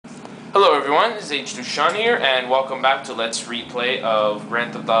Hello everyone, this is H2Sean here, and welcome back to Let's Replay of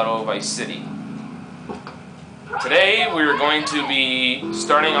Grand Theft Auto Vice City. Today we're going to be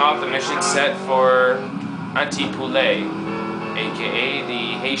starting off the mission set for Poulet, aka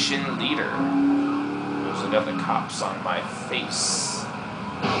the Haitian leader. Also got the cops on my face.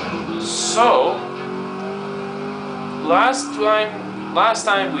 So, last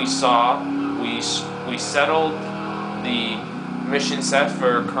time we settled the mission set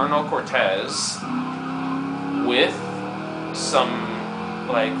for Colonel Cortez with some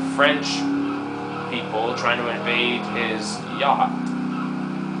like French people trying to invade his yacht,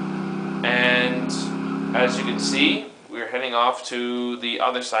 and as you can see, we're heading off to the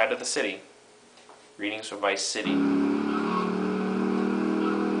other side of the city. Greetings from Vice City.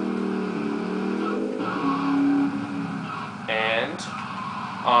 And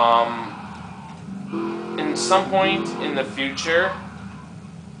in some point in the future,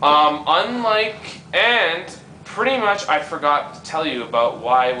 and pretty much I forgot to tell you about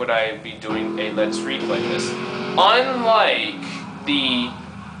why would I be doing a Let's Replay this. Unlike the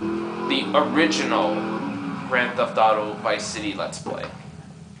original Grand Theft Auto Vice City Let's Play,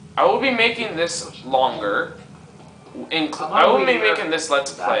 I will be making this longer. I will be making this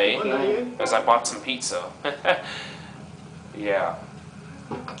Let's Play as I bought some pizza. Yeah.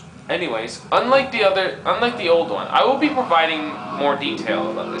 Anyways, unlike the old one, I will be providing more detail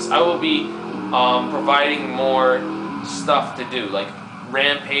about this. I will be providing more stuff to do, like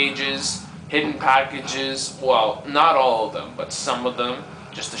rampages, hidden packages. Well, not all of them, but some of them,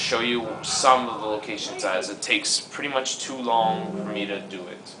 just to show you some of the locations, as it takes pretty much too long for me to do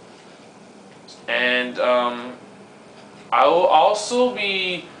it. And I will also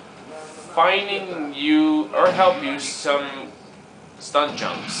be finding you, or help you, some stunt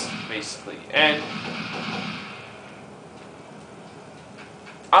jumps, basically. And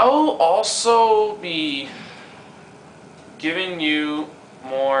I will also be giving you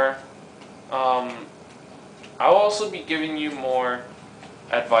more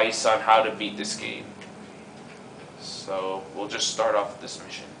advice on how to beat this game. So we'll just start off with this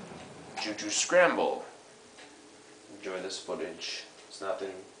mission. Juju Scramble. Enjoy this footage. It's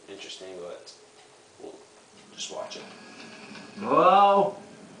nothing interesting, but we'll just watch it. Hello?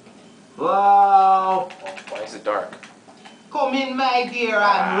 Hello? Why is it dark? Come in, my dear,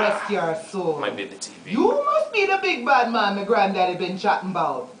 and rest your soul. Might be the TV. You must be the big bad man my granddaddy been chatting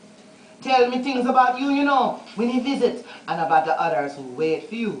about. Tell me things about you, you know, when he visits, and about the others who wait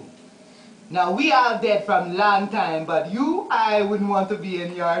for you. Now, we all dead from long time, but you, I wouldn't want to be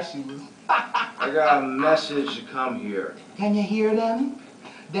in your shoes. I got a message to come here. Can you hear them?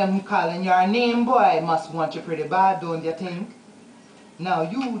 Them calling your name, boy, must want you pretty bad, don't you think? Now,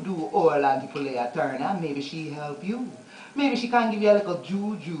 you do old Auntie Poulet a turn, and maybe she help you. Maybe she can give you a little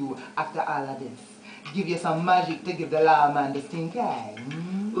juju after all of this. Give you some magic to give the lawman the stink eye.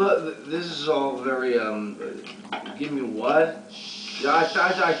 Look, this is all very, give me what? Yeah,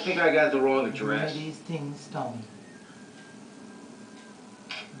 I think I got the wrong address. These things, Tommy.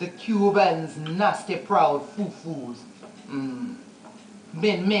 The Cubans, nasty, proud foo-foos.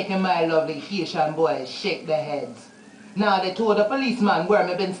 Been making my lovely Haitian boys shake their heads. Now they told the policeman where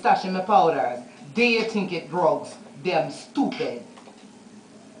me been stashing my powders. They think it drugs. Them stupid.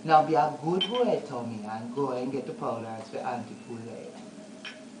 Now be a good boy, Tommy, and go and get the powders for Auntie Poulet.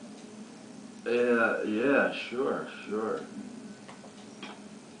 Yeah, sure.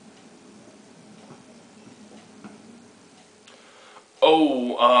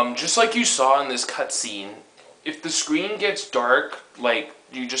 Oh, just like you saw in this cutscene, if the screen gets dark, like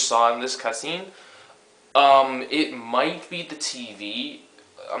you just saw in this cutscene, it might be the TV.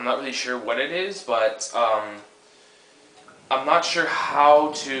 I'm not really sure what it is, but I'm not sure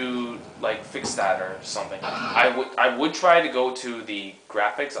how to like fix that or something. I would try to go to the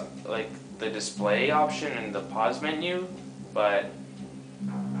graphics, like the display option in the pause menu, but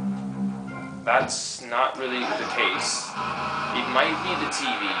that's not really the case. It might be the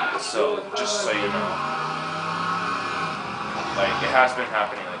TV, so just so you know. Like, it has been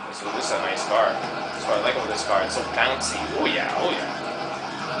happening like this. So this is a nice car. That's what I like about this car. It's so bouncy. Oh yeah, oh yeah.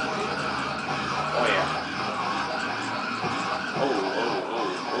 Oh yeah. Oh.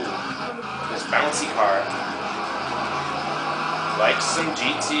 This bouncy car. Like some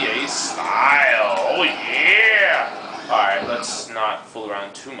GTA style. Oh yeah! Alright, let's not fool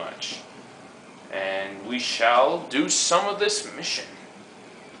around too much. And we shall do some of this mission.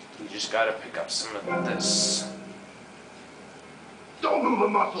 We just gotta pick up some of this. Don't move a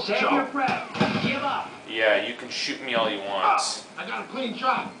muscle, Save your breath. Give up. Yeah, you can shoot me all you want. I got a clean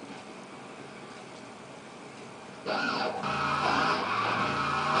shot.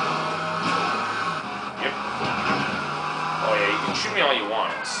 shoot me all you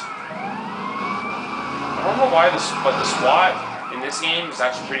want. I don't know why but the SWAT in this game is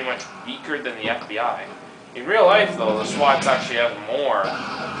actually pretty much weaker than the FBI. In real life, though, the SWATs actually have more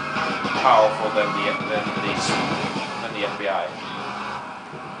powerful than the FBI.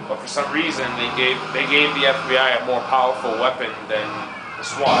 But for some reason, they gave the FBI a more powerful weapon than the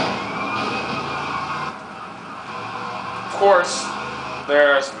SWAT. Of course,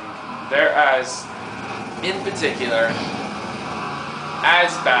 they're as in particular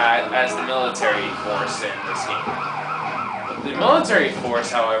as bad as the military force in this game. The military force,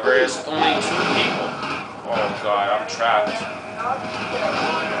 however, is only 2 people. Oh god, I'm trapped.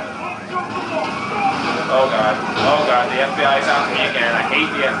 Oh god, the FBI is after me again. I hate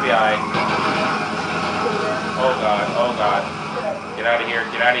the FBI. Oh god. Get out of here,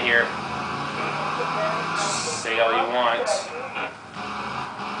 get out of here. Say all you want.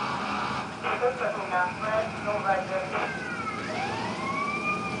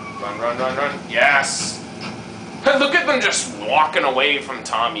 Run. Yes! Look at them just walking away from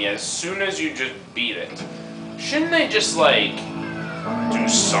Tommy as soon as you just beat it. Shouldn't they just, like, do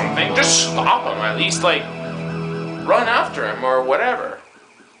something? Just stop him, at least, like, run after him or whatever.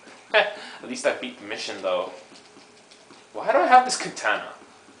 At least I beat the mission, though. Why do I have this katana?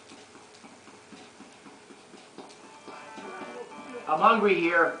 I'm hungry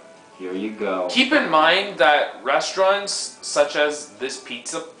here. Here you go. Keep in mind that restaurants, such as this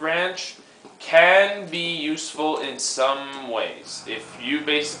pizza branch, can be useful in some ways. If you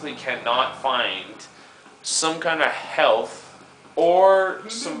basically cannot find some kind of health or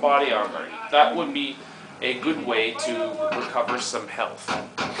some body armor, that would be a good way to recover some health.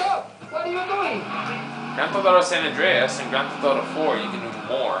 Stop! What are you doing? Grand Theft Auto San Andreas and Grand Theft Auto 4, you can do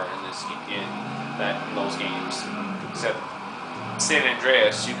more in those games. Except San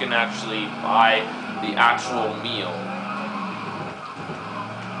Andreas, you can actually buy the actual meal.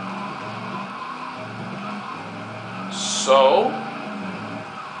 So,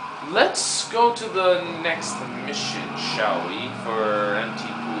 let's go to the next mission, shall we, for MT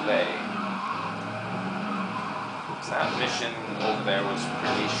Poulet. That mission over there was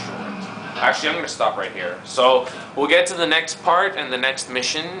pretty short. Actually, I'm going to stop right here. So, we'll get to the next part and the next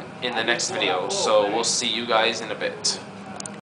mission in the next video. So, we'll see you guys in a bit.